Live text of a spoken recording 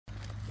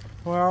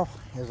Well,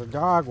 as a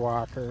dog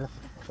walker,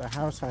 the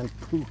house on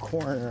Pooh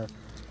Corner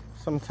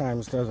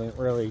sometimes doesn't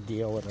really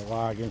deal with the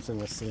Loggins and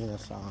Messina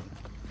song.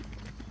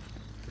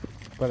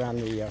 But on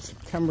the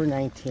September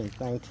 19th,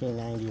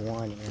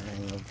 1991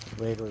 airing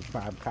of Later with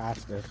Bob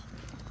Costas,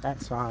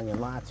 that song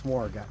and lots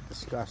more got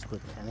discussed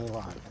with Kenny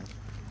Loggins.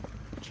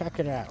 Check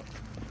it out.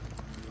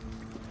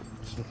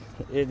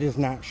 It is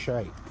not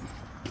shite.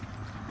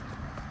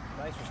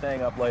 Thanks for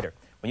staying up later.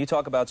 When you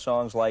talk about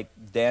songs like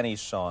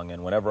Danny's song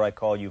and Whenever I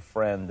Call You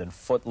Friend and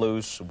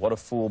Footloose, What a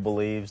Fool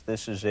Believes,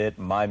 This Is It,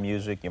 My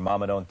Music, Your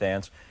Mama Don't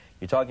Dance,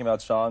 you're talking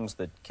about songs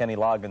that Kenny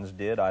Loggins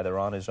did either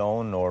on his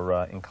own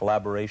or in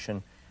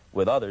collaboration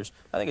with others.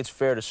 I think it's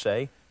fair to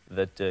say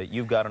that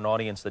you've got an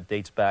audience that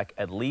dates back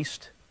at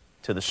least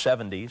to the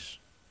 70s,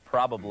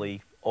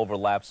 probably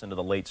overlaps into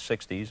the late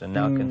 60s, and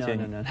now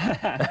continue. No.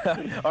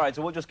 All right,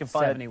 so we'll just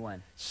confine 71.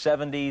 it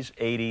 70s,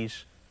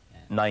 80s,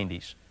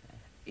 90s.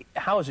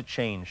 How has it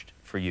changed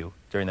for you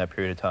during that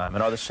period of time?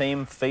 And are the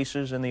same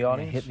faces in the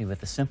audience? Hit me with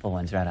the simple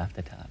ones right off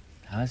the top.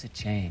 How has it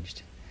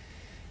changed?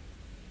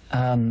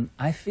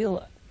 I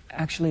feel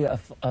actually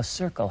a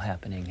circle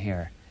happening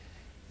here,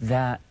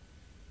 that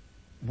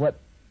what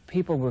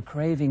people were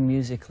craving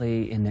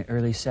musically in the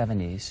early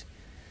 70s,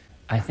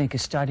 I think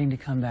is starting to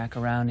come back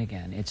around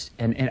again.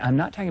 And I'm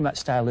not talking about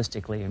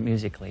stylistically or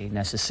musically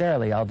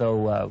necessarily,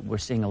 although we're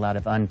seeing a lot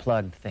of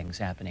unplugged things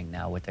happening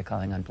now. What they're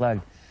calling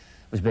unplugged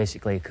was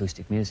basically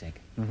acoustic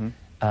music.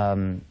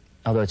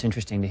 Although it's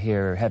interesting to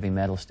hear heavy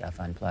metal stuff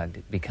unplugged,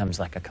 it becomes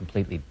like a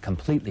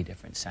completely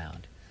different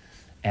sound.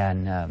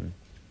 And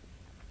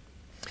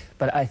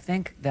but I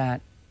think that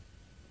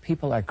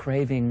people are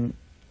craving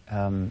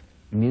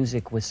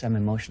music with some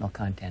emotional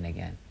content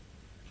again.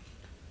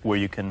 Where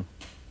you can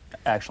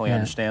actually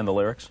understand the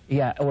lyrics?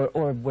 Yeah,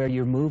 or where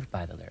you're moved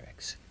by the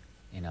lyrics,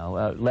 you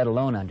know, let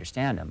alone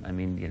understand them. I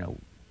mean, you know,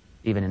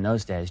 even in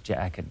those days,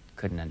 I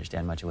couldn't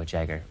understand much of what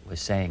Jagger was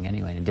saying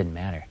anyway, and it didn't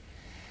matter.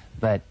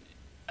 But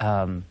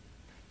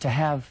to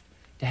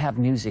have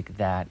music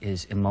that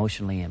is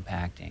emotionally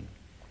impacting,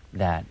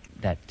 that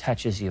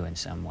touches you in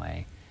some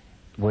way,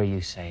 where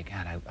you say,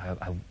 God,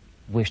 I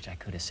wished I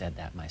could have said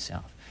that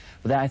myself.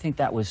 But I think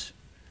that was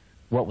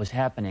what was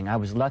happening. I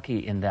was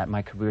lucky in that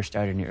my career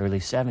started in the early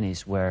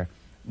 70s, where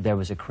there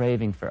was a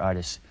craving for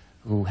artists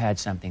who had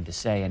something to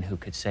say and who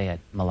could say it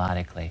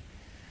melodically.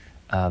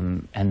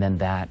 And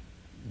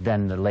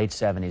then the late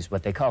 70s,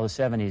 what they call the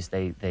 70s,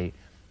 they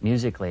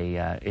musically,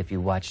 if you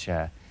watch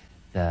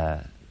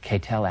the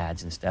K-Tel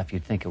ads and stuff,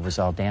 you'd think it was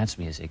all dance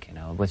music, you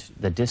know.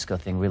 The disco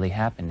thing really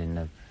happened in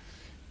the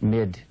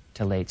mid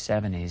to late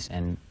 70s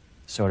and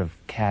sort of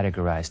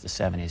categorized the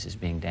 70s as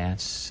being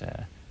dance,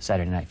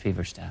 Saturday Night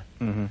Fever stuff.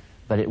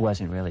 But it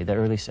wasn't really. The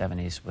early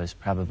 70s was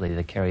probably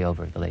the carryover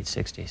of the late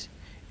 60s.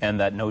 And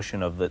that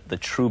notion of the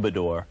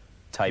troubadour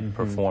type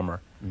performer,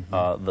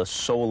 the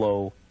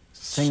solo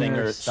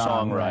singer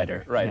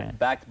songwriter, right, yeah.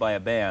 backed by a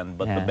band,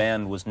 but the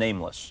band was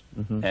nameless,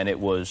 and it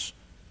was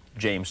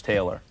James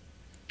Taylor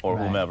or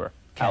whomever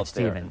out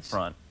there in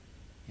front.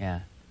 Yeah,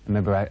 I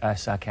remember I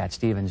saw Cat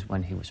Stevens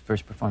when he was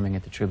first performing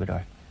at the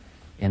Troubadour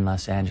in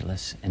Los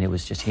Angeles, and it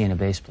was just he and a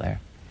bass player,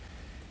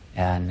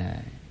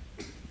 and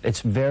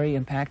it's very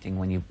impacting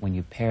when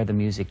you pare the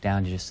music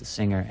down to just the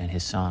singer and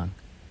his song.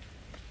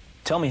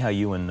 Tell me how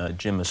you and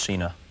Jim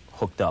Messina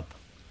hooked up,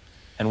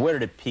 and where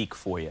did it peak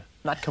for you?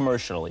 Not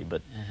commercially,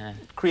 but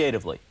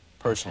creatively,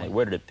 personally.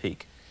 Where did it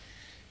peak?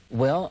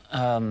 Well,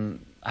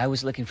 I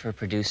was looking for a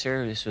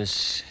producer. This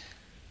was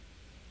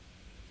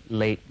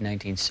late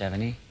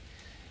 1970,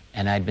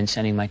 and I'd been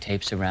sending my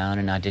tapes around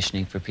and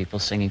auditioning for people,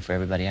 singing for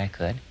everybody I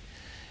could.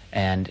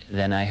 And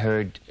then I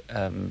heard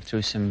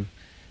through some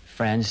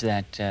friends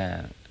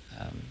that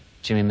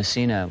Jimmy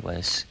Messina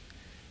was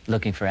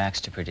looking for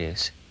acts to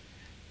produce.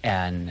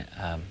 And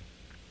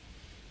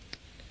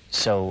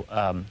so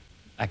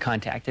I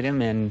contacted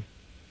him and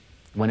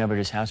went over to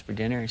his house for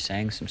dinner,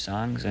 sang some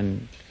songs,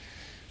 and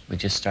we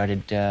just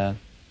started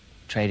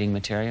trading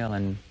material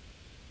and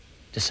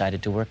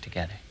decided to work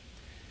together.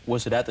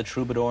 Was it at the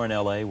Troubadour in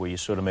L.A. where you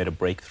sort of made a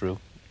breakthrough,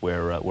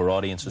 where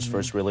audiences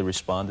first really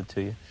responded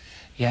to you?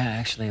 Yeah,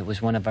 actually, it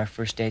was one of our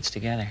first dates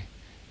together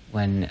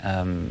when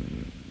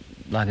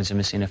Loggins and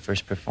Messina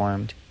first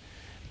performed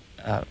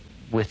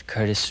with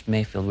Curtis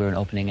Mayfield. We were an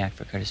opening act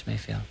for Curtis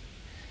Mayfield,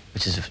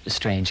 which is a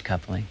strange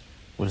coupling.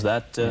 Was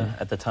that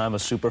at the time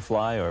of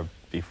Superfly, or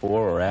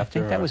before or after?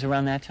 I think that was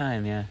around that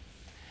time, yeah.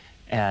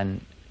 And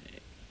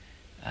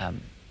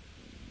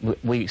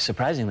we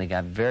surprisingly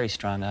got very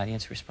strong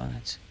audience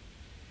response,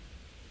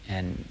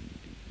 and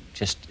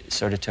just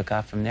sort of took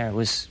off from there. It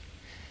was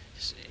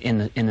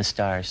in the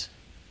stars.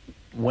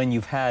 When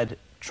you've had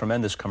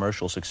tremendous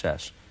commercial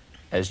success,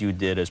 as you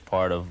did as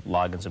part of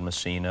Loggins and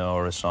Messina,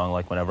 or a song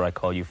like Whenever I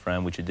Call You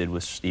Friend, which you did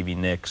with Stevie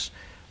Nicks,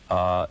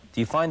 do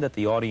you find that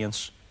the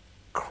audience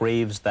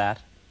craves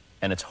that,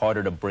 and it's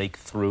harder to break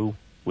through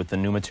with the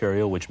new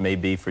material, which may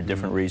be, for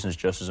different reasons,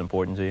 just as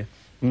important to you?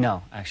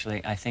 No,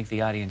 actually, I think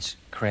the audience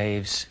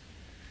craves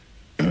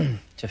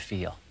to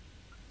feel.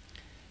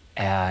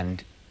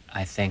 And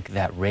I think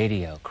that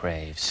radio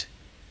craves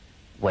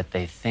what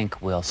they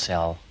think will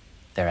sell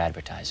their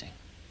advertising.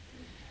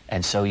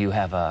 And so you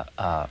have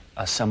a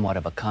somewhat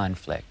of a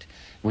conflict.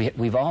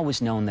 We've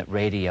always known that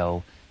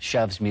radio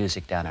shoves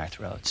music down our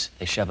throats.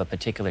 They shove a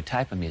particular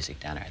type of music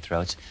down our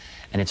throats,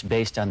 and it's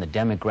based on the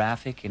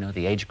demographic, you know,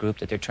 the age group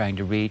that they're trying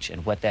to reach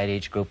and what that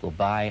age group will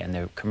buy, and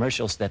the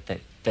commercials that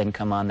then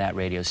come on that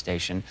radio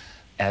station,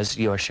 as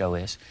your show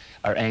is,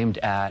 are aimed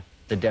at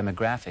the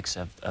demographics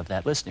of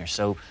that listener.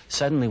 So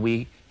suddenly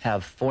we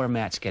have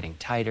formats getting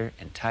tighter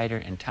and tighter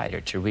and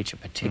tighter to reach a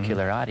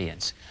particular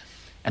audience.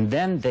 And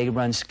then they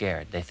run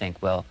scared. They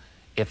think, well,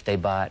 if they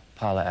bought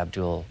Paula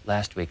Abdul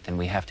last week, then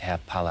we have to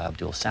have Paula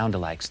Abdul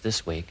sound-alikes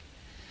this week.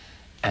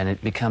 And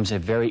it becomes a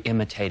very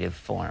imitative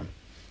form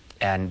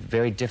and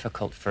very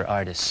difficult for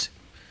artists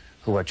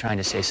who are trying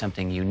to say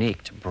something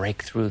unique to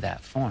break through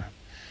that form.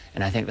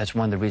 And I think that's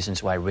one of the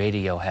reasons why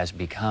radio has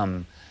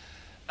become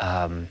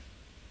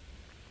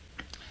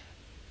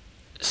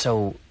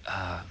so,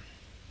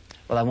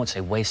 well, I won't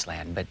say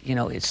wasteland, but, you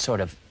know, it's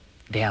sort of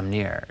damn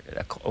near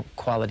a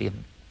quality of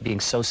being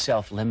so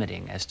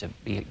self-limiting as to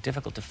be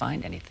difficult to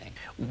find anything.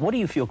 What do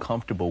you feel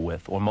comfortable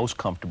with, or most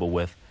comfortable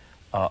with,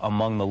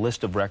 among the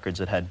list of records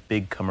that had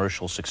big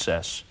commercial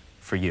success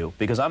for you?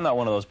 Because I'm not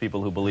one of those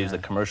people who believes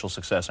that commercial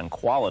success and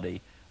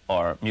quality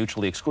are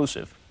mutually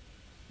exclusive.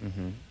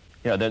 You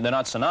know, they're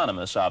not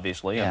synonymous,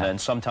 obviously, and then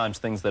sometimes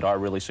things that are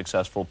really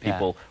successful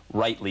people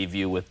rightly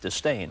view with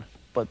disdain.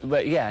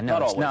 But yeah, no,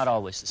 it's not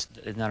always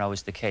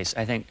the case.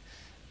 I think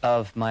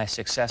of my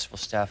successful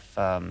stuff,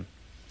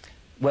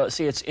 well,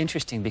 see, it's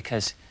interesting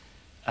because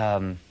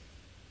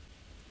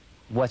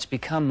what's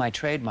become my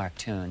trademark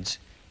tunes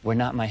were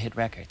not my hit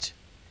records.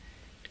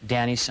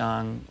 Danny's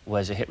song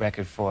was a hit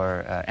record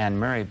for Anne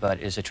Murray, but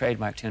is a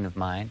trademark tune of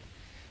mine.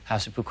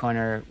 House of Pooh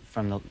Corner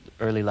from the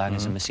early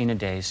Loggins and Messina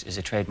days is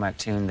a trademark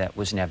tune that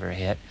was never a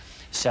hit.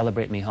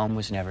 Celebrate Me Home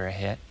was never a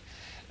hit.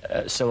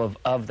 So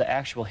of the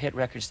actual hit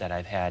records that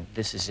I've had,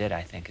 This Is It,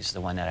 I think, is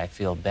the one that I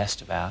feel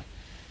best about.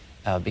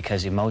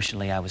 Because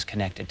emotionally I was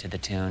connected to the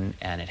tune,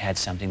 and it had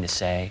something to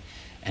say,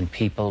 and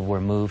people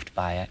were moved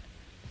by it.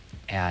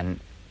 And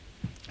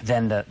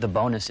then the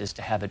bonus is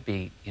to have it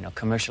be, you know,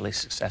 commercially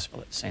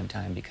successful at the same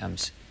time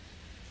becomes,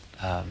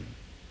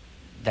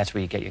 that's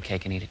where you get your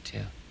cake and eat it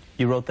too.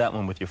 You wrote that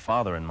one with your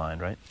father in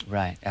mind, right?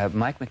 Right.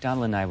 Mike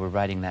McDonald and I were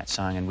writing that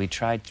song, and we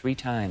tried 3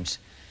 times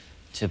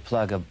to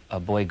plug a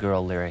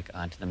boy-girl lyric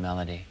onto the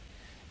melody.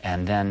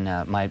 And then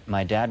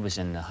my dad was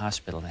in the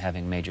hospital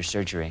having major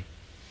surgery.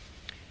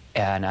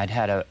 And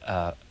I'd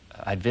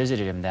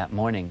visited him that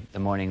morning, the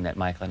morning that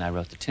Michael and I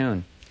wrote the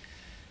tune.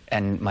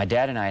 And my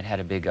dad and I had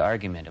a big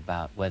argument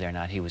about whether or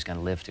not he was going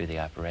to live through the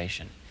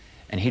operation.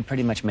 And he'd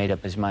pretty much made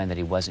up his mind that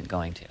he wasn't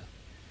going to.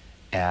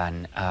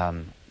 And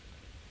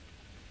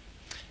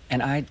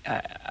I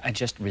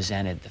just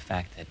resented the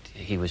fact that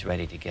he was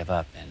ready to give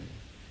up, and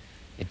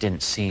it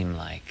didn't seem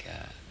like,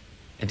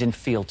 it didn't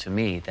feel to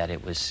me that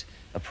it was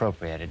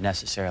appropriate and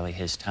necessarily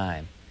his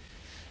time.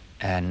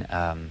 And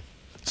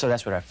so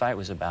that's what our fight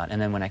was about.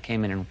 And then when I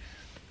came in and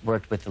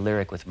worked with the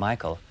lyric with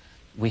Michael,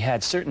 we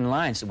had certain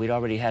lines that we'd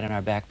already had in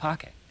our back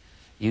pocket.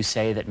 You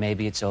say that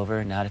maybe it's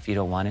over, not if you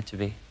don't want it to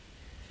be.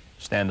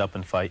 Stand up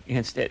and fight.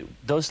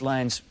 Those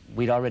lines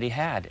we'd already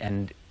had.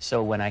 And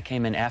so when I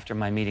came in after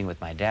my meeting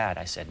with my dad,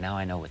 I said, now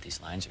I know what these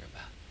lines are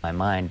about. My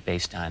mind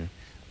based on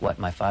what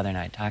my father and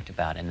I talked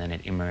about, and then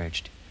it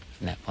emerged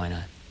from that point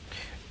on.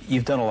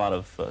 You've done a lot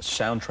of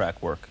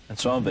soundtrack work, and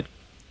some of it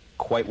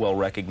quite well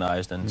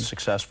recognized and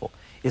successful.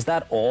 Is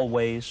that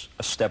always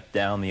a step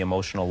down the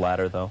emotional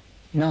ladder, though?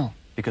 No.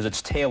 Because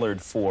it's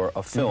tailored for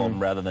a film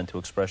rather than to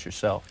express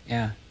yourself.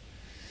 Yeah.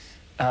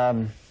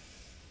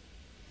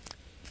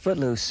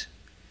 Footloose,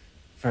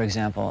 for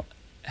example,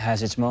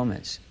 has its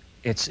moments.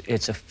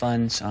 It's a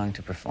fun song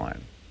to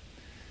perform.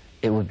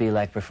 It would be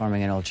like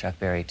performing an old Chuck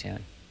Berry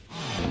tune.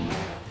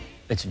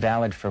 It's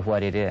valid for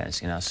what it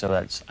is, you know, so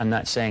that's, I'm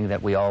not saying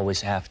that we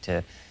always have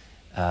to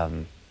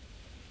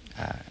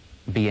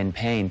be in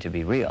pain to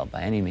be real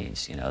by any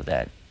means, you know,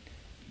 that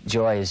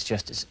joy is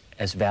just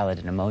as valid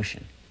an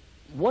emotion.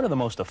 What are the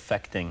most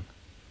affecting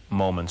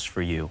moments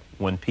for you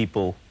when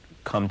people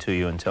come to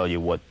you and tell you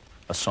what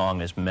a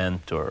song is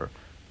meant or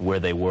where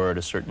they were at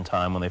a certain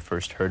time when they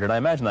first heard it? I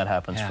imagine that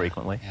happens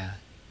frequently.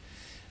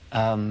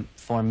 Yeah.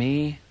 For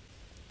me,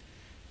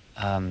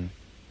 I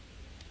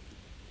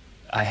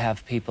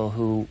have people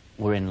who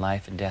were in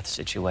life and death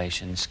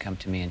situations come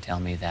to me and tell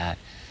me that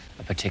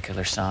a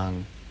particular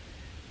song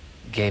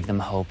gave them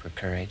hope or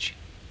courage.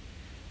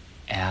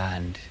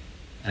 And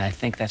I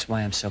think that's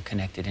why I'm so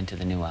connected into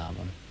the new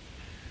album.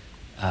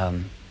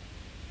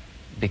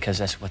 Because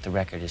that's what the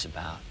record is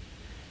about.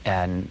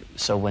 And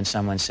so when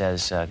someone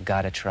says,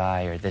 Gotta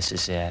Try, or This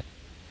Is It,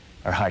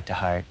 or Heart to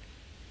Heart,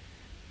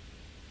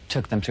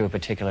 took them through a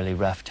particularly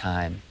rough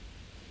time.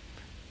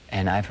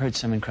 And I've heard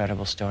some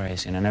incredible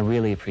stories, and I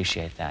really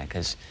appreciate that,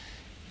 because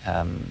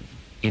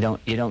you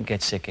don't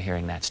get sick of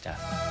hearing that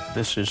stuff.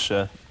 This is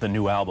the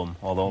new album,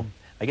 although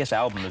I guess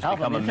album has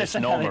become a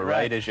misnomer,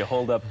 right? As you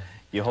hold up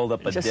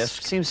a disc. It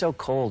just seems so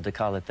cold to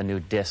call it the new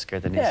disc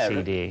or the new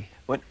CD.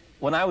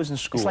 When I was in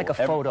school... It's like a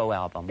photo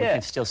album. We Yeah.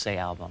 can still say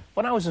album.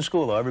 When I was in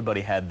school, though,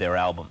 everybody had their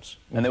albums.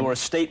 And they were a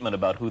statement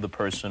about who the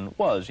person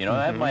was. You know,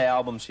 I have my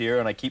albums here,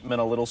 and I keep them in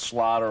a little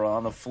slot or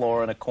on the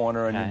floor in a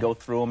corner, and you go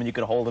through them, and you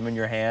can hold them in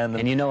your hand.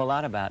 And you know a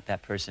lot about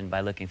that person by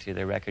looking through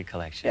their record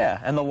collection.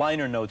 Yeah, and the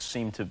liner notes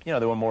seemed to, you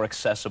know, they were more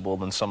accessible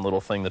than some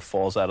little thing that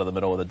falls out of the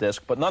middle of the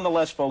disc. But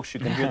nonetheless, folks,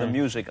 you can hear the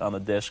music on the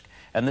disc.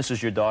 And this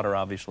is your daughter,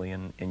 obviously,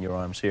 in your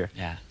arms here.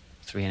 Yeah,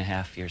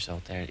 3.5 years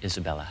old there,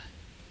 Isabella.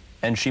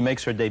 And she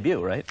makes her debut,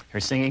 right?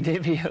 Her singing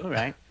debut,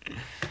 right?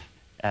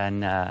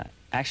 And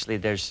actually,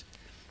 there's,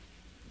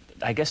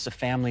 I guess the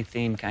family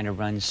theme kind of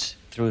runs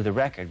through the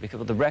record,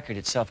 because the record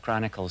itself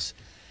chronicles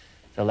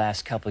the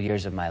last couple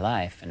years of my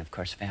life, and of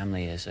course,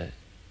 family is a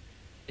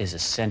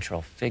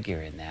central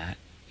figure in that.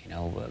 You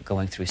know,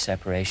 going through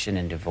separation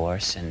and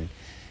divorce, and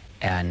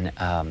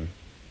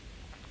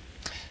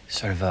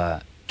sort of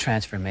a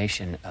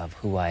transformation of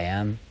who I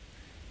am,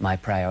 my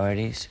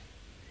priorities.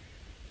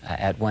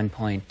 At one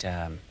point,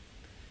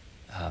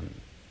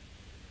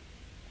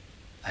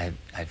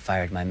 I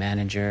fired my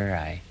manager.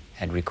 I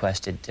had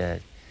requested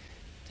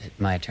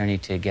my attorney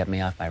to get me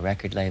off my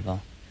record label.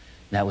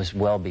 And that was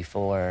well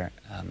before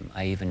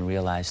I even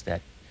realized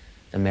that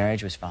the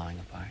marriage was falling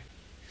apart.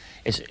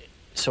 It's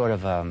sort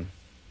of,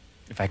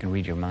 if I can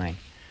read your mind,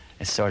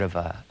 it's sort of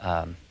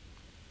a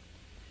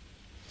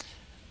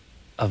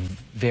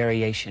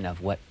variation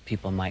of what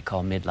people might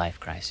call midlife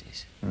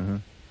crises.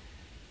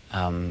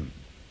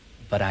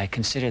 But I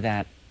consider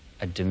that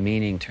a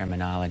demeaning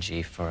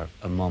terminology for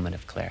a moment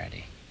of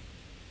clarity.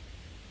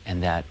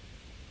 And that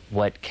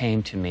what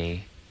came to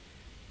me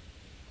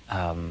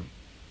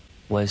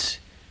was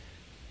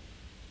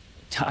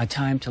a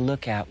time to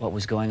look at what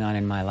was going on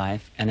in my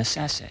life and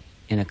assess it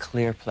in a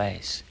clear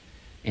place,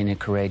 in a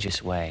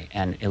courageous way,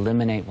 and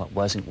eliminate what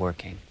wasn't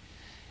working,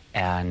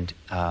 and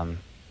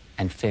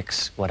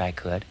fix what I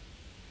could,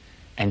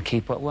 and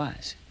keep what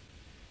was.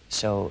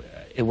 So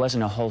it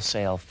wasn't a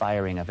wholesale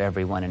firing of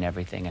everyone and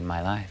everything in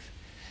my life.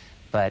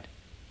 But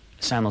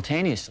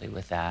simultaneously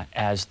with that,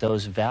 as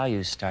those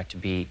values start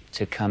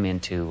to come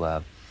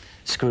into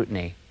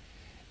scrutiny,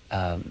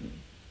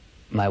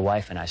 my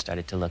wife and I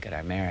started to look at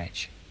our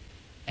marriage.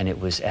 And it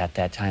was at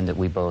that time that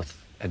we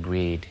both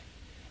agreed.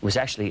 It was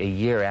actually a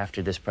year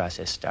after this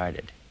process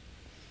started.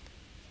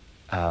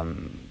 But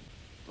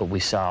we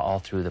saw all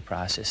through the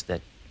process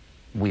that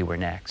we were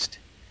next.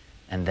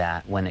 And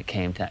that when it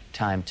came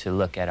time to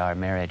look at our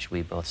marriage,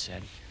 we both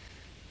said,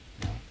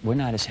 we're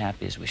not as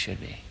happy as we should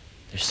be.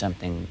 There's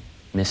something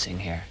missing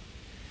here.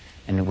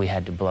 And we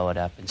had to blow it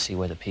up and see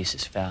where the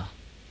pieces fell.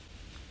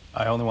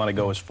 I only want to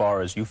go as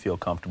far as you feel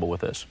comfortable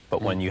with this.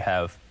 But when you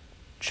have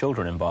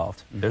children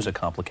involved, there's a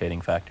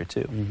complicating factor,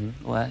 too.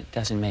 Well, it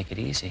doesn't make it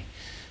easy.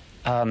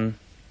 There's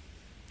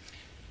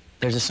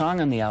a song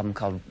on the album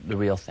called The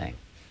Real Thing.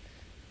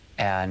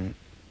 And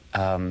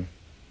the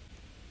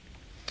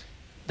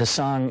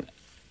song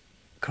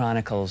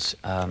chronicles,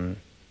 the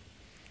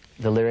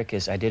lyric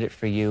is, I did it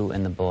for you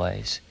and the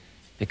boys,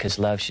 because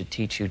love should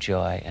teach you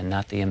joy and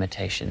not the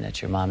imitation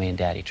that your mommy and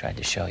daddy tried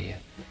to show you.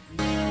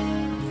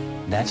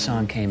 That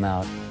song came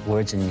out,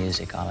 words and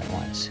music all at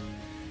once,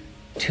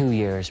 2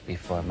 years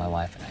before my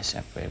wife and I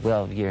separated.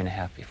 Well, a year and a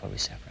half before we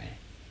separated.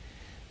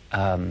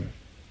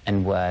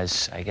 And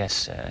was, I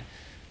guess,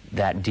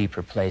 that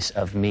deeper place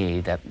of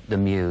me, that the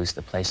muse,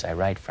 the place I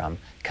write from,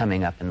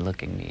 coming up and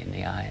looking me in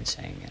the eye and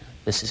saying, you know,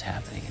 this is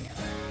happening in your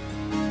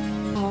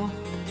life.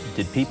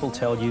 Did people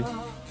tell you,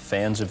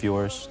 fans of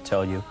yours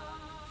tell you,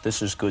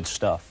 this is good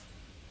stuff,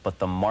 but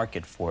the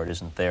market for it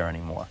isn't there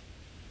anymore?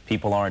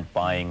 People aren't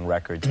buying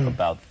records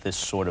about this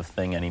sort of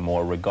thing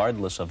anymore,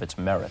 regardless of its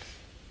merit.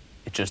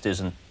 It just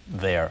isn't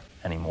there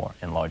anymore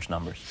in large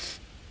numbers.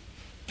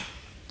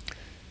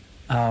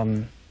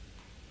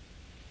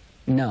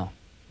 No.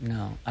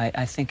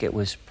 I think it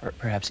was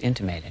perhaps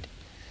intimated.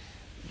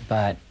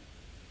 But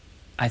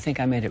I think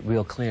I made it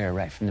real clear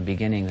right from the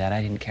beginning that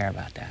I didn't care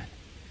about that.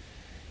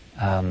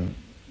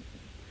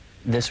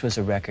 This was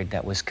a record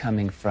that was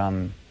coming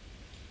from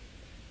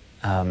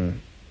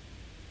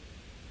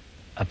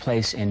a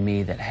place in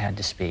me that had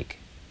to speak.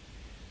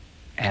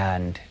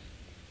 And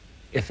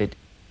if it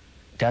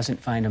doesn't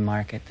find a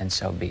market, then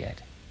so be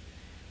it.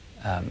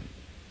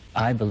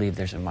 I believe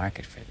there's a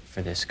market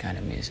for this kind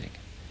of music.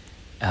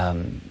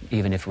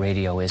 Even if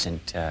radio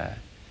isn't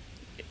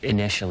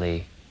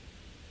initially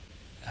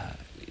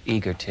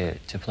eager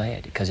to play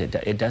it, because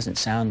it doesn't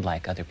sound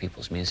like other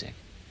people's music,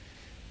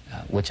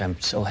 which I'm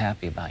so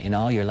happy about. You know,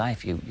 all your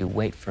life you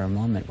wait for a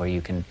moment where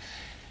you can,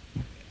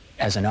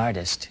 as an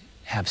artist,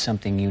 have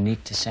something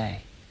unique to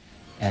say,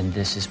 and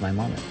this is my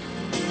moment.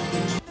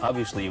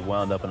 Obviously, you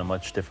wound up in a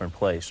much different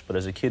place, but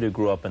as a kid who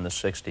grew up in the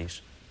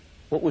 60s,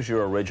 what was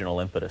your original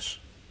impetus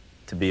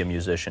to be a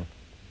musician?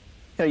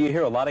 You know, you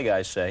hear a lot of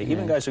guys say,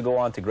 even guys who go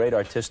on to great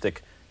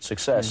artistic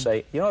success,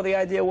 say, you know, the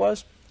idea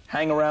was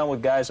hang around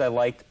with guys I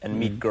liked and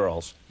meet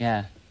girls.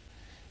 Yeah.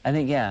 I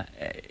think, yeah,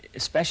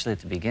 especially at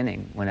the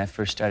beginning, when I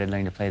first started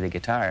learning to play the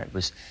guitar,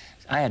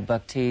 I had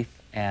buck teeth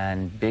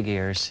and big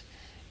ears,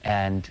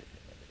 and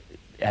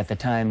at the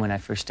time when I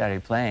first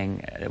started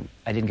playing,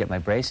 I didn't get my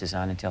braces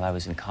on until I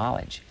was in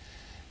college.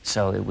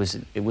 So it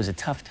was a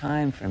tough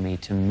time for me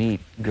to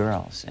meet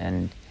girls,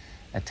 and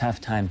a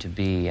tough time to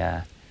be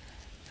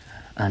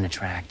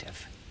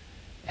unattractive.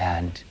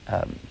 And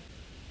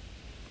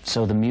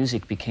so the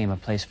music became a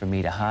place for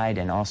me to hide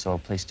and also a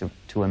place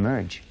to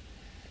emerge.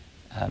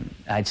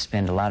 I'd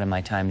spend a lot of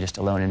my time just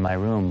alone in my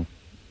room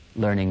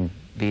learning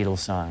Beatles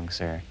songs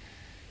or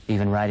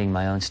even writing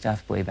my own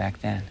stuff way back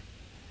then,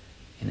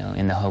 you know,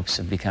 in the hopes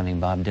of becoming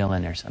Bob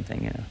Dylan or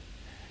something, you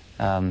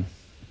know.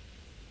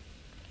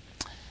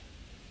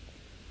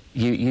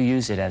 You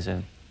use it as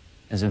a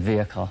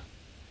vehicle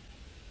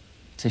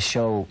to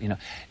show, you know,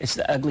 it's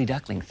the ugly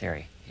duckling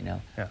theory, you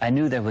know. Yeah. I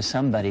knew there was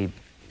somebody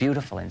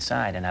beautiful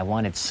inside, and I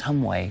wanted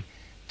some way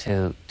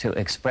to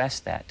express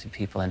that to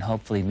people and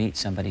hopefully meet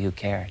somebody who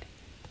cared.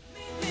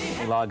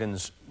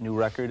 Loggins' new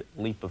record,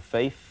 Leap of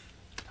Faith.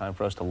 Time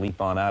for us to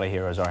leap on out of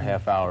here as our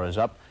half hour is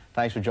up.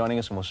 Thanks for joining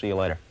us, and we'll see you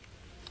later.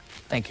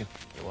 Thank you.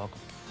 You're welcome.